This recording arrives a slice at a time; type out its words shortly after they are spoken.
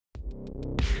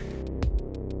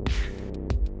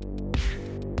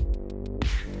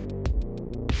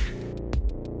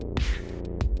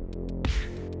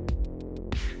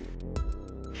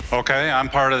Okay, I'm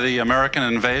part of the American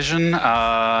invasion.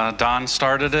 Don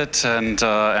started it, and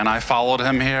I followed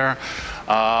him here.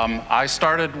 I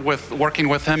started working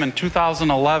with him in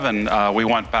 2011. We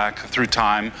went back through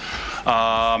time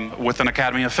with an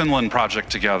Academy of Finland project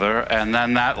together, and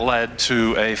then that led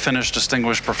to a Finnish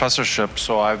distinguished professorship.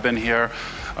 So I've been here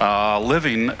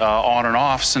living on and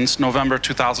off since November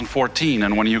 2014.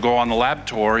 And when you go on the lab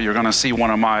tour, you're going to see one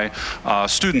of my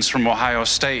students from Ohio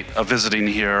State visiting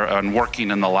here and working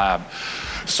in the lab.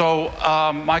 So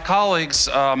my colleagues,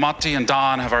 Matti and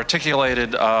Don, have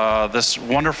articulated this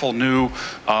wonderful new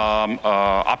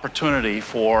opportunity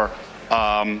for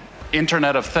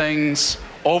Internet of Things,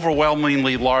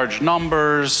 overwhelmingly large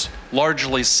numbers,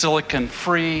 largely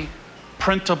silicon-free,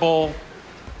 printable,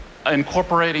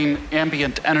 incorporating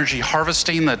ambient energy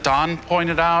harvesting that Don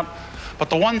pointed out. But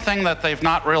the one thing that they've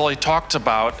not really talked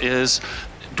about is,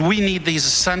 do we need these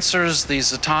sensors,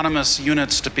 these autonomous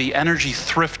units, to be energy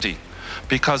thrifty?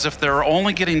 Because if they're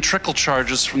only getting trickle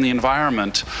charges from the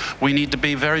environment, we need to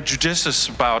be very judicious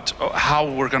about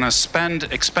how we're going to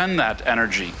expend that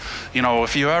energy. You know,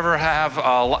 if you ever have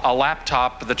a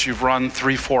laptop that you've run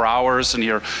 3-4 hours and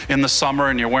you're in the summer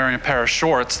and you're wearing a pair of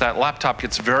shorts, that laptop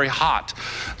gets very hot.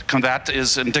 That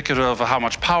is indicative of how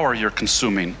much power you're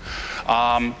consuming.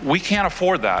 We can't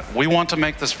afford that. We want to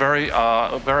make this very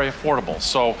affordable.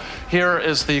 So here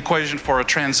is the equation for a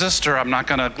transistor. I'm not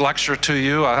going to lecture to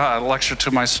you. I lecture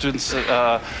to my students.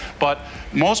 But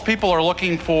most people are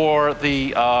looking for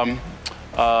the,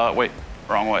 wait,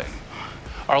 wrong way.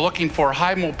 Are looking for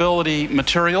high mobility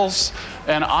materials,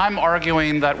 and I'm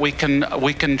arguing that we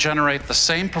can generate the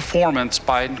same performance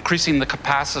by increasing the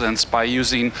capacitance by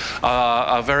using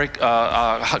a very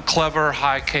clever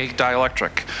high-K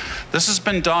dielectric. This has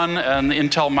been done in the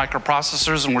Intel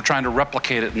microprocessors, and we're trying to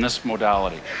replicate it in this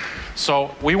modality.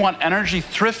 So we want energy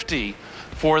thrifty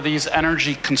for these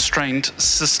energy constrained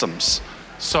systems.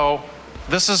 So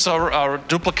this is a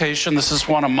duplication. This is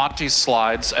one of Matti's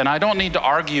slides, and I don't need to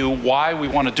argue why we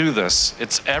want to do this.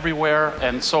 It's everywhere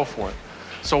and so forth.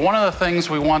 So one of the things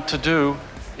we want to do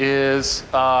is,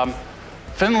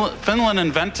 Finland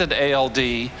invented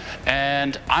ALD,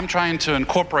 and I'm trying to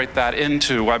incorporate that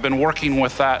into, I've been working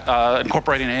with that,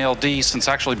 incorporating ALD since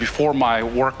actually before my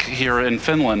work here in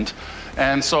Finland.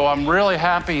 And so I'm really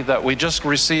happy that we just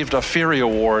received a FIRI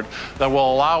award that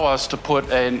will allow us to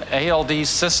put an ALD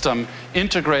system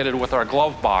integrated with our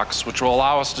glove box, which will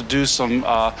allow us to do some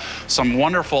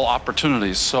wonderful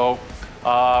opportunities. So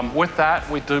with that,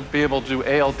 we'd be able to do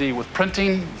ALD with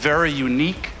printing, very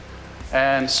unique.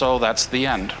 And so that's the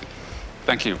end.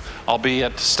 Thank you. I'll be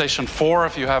at station 4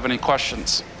 if you have any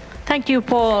questions. Thank you,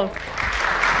 Paul.